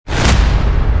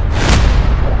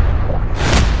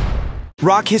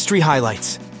Rock history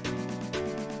highlights.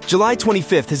 July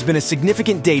 25th has been a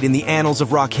significant date in the annals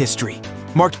of rock history,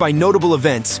 marked by notable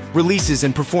events, releases,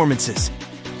 and performances.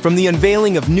 From the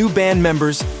unveiling of new band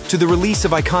members to the release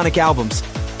of iconic albums,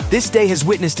 this day has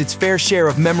witnessed its fair share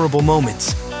of memorable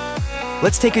moments.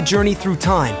 Let's take a journey through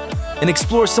time and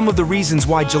explore some of the reasons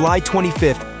why July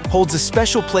 25th holds a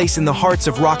special place in the hearts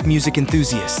of rock music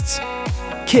enthusiasts.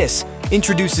 Kiss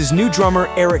introduces new drummer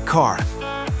Eric Carr.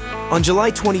 On July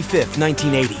 25,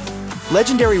 1980,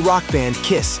 legendary rock band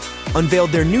Kiss unveiled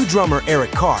their new drummer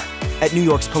Eric Carr at New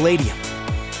York's Palladium.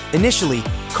 Initially,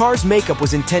 Carr's makeup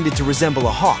was intended to resemble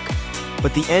a hawk,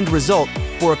 but the end result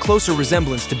bore a closer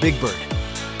resemblance to Big Bird.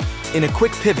 In a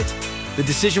quick pivot, the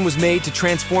decision was made to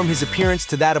transform his appearance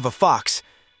to that of a fox,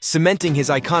 cementing his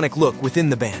iconic look within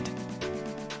the band.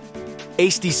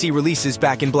 AC/DC releases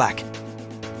Back in Black.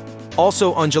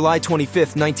 Also on July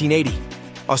 25, 1980,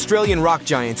 Australian rock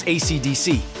giants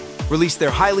AC/DC released their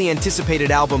highly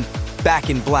anticipated album, Back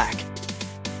in Black.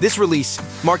 This release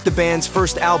marked the band's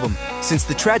first album since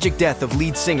the tragic death of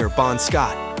lead singer Bon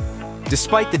Scott.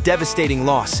 Despite the devastating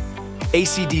loss,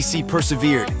 AC/DC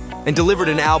persevered and delivered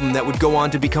an album that would go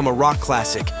on to become a rock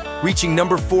classic, reaching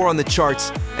number 4 on the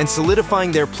charts and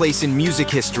solidifying their place in music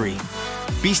history.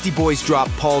 Beastie Boys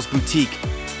dropped Paul's Boutique.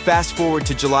 Fast forward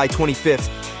to July 25,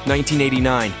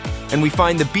 1989, and we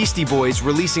find the Beastie Boys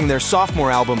releasing their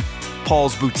sophomore album,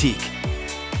 Paul's Boutique.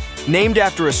 Named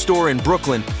after a store in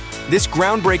Brooklyn, this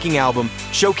groundbreaking album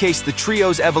showcased the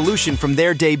trio's evolution from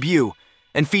their debut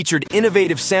and featured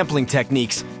innovative sampling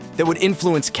techniques that would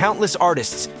influence countless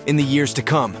artists in the years to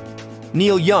come.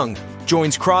 Neil Young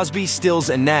joins Crosby, Stills,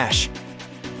 and Nash.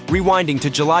 Rewinding to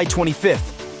July 25,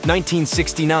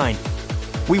 1969,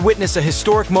 we witness a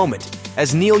historic moment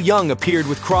as Neil Young appeared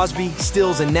with Crosby,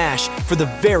 Stills, and Nash for the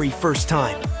very first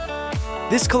time.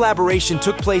 This collaboration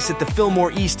took place at the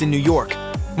Fillmore East in New York,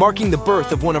 marking the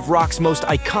birth of one of rock's most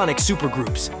iconic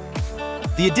supergroups.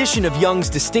 The addition of Young's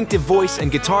distinctive voice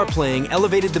and guitar playing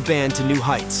elevated the band to new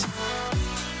heights.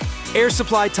 Air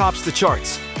Supply tops the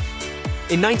charts.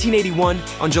 In 1981,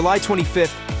 on July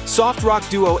 25th, soft rock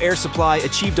duo Air Supply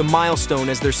achieved a milestone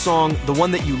as their song, The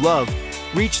One That You Love,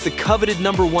 reached the coveted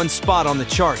 #1 spot on the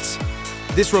charts.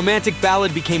 This romantic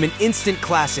ballad became an instant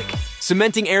classic,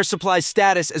 cementing Air Supply's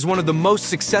status as one of the most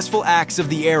successful acts of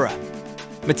the era.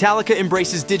 Metallica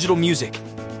embraces digital music.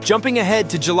 Jumping ahead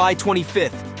to July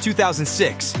 25,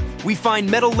 2006, we find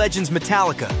metal legends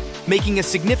Metallica making a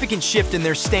significant shift in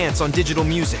their stance on digital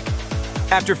music.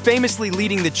 After famously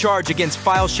leading the charge against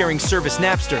file-sharing service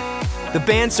Napster, the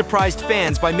band surprised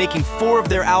fans by making 4 of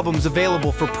their albums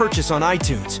available for purchase on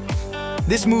iTunes.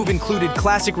 This move included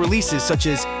classic releases such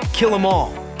as Kill 'Em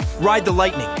All, Ride the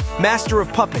Lightning, Master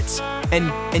of Puppets,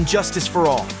 and Justice for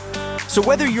All. So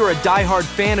whether you're a die-hard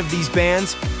fan of these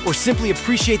bands or simply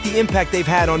appreciate the impact they've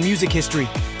had on music history,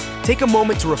 take a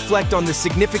moment to reflect on the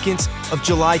significance of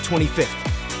July 25th.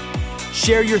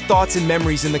 Share your thoughts and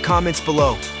memories in the comments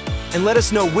below, and let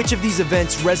us know which of these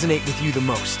events resonate with you the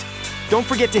most. Don't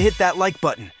forget to hit that like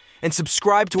button and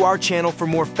subscribe to our channel for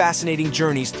more fascinating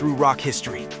journeys through rock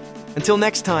history. Until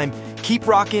next time, keep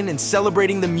rocking and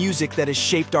celebrating the music that has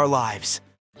shaped our lives.